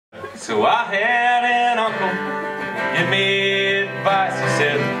So I had an uncle give me advice. He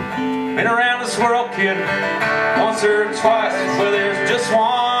said, been around this world, kid, once or twice. Well, there's just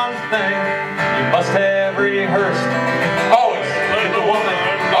one thing you must have rehearsed. Always let the woman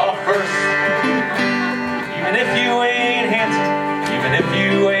off first. Even if you ain't handsome, even if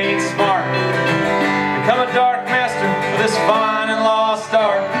you ain't smart, become a dark master for this fine and lost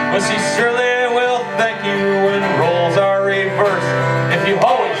art. Well, she surely will thank you when roles are reversed. If you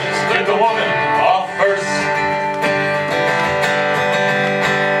always get the woman off first.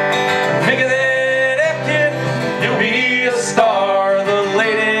 Think of that, kid, you'll be a star. The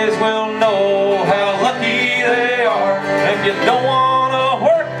ladies will know how lucky they are. If you don't want to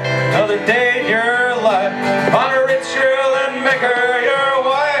work another day in your life, find a rich girl and make her your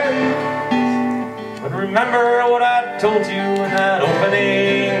wife. But remember what I told you in that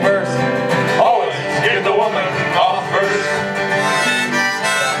opening verse. Always get the woman off first.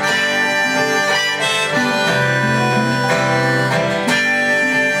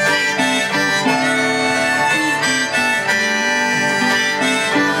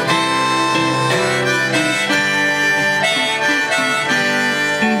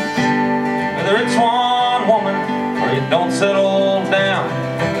 It's one woman or you don't settle down.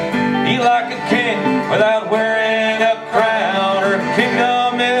 Be like a king without wearing a crown. Her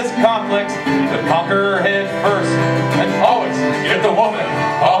kingdom is complex to conquer head first. And always get the woman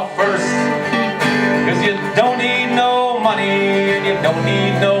off first. Cause you don't need no money and you don't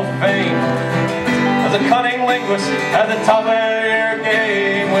need no fame. As a cunning linguist at the top of your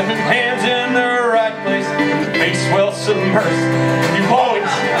game, with hands in the right place, face well submersed, you always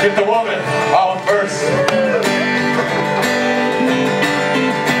get the woman off first.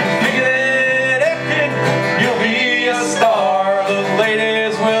 Think of that, kid, you'll be a star. The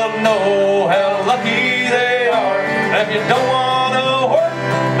ladies will know how lucky they are. And if you don't want to work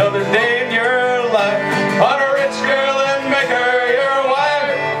another day in your life, find a rich girl and make her your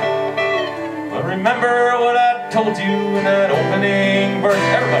wife. But remember what I told you in that opening verse.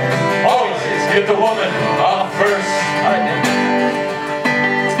 Everybody, always get the woman off first. All right, then.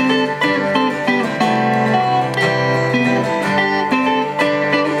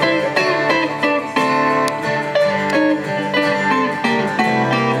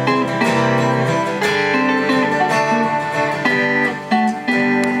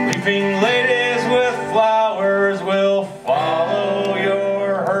 Leaping ladies with flowers will follow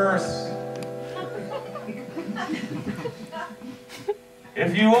your hearse.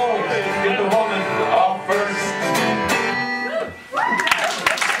 If you always get the woman off first.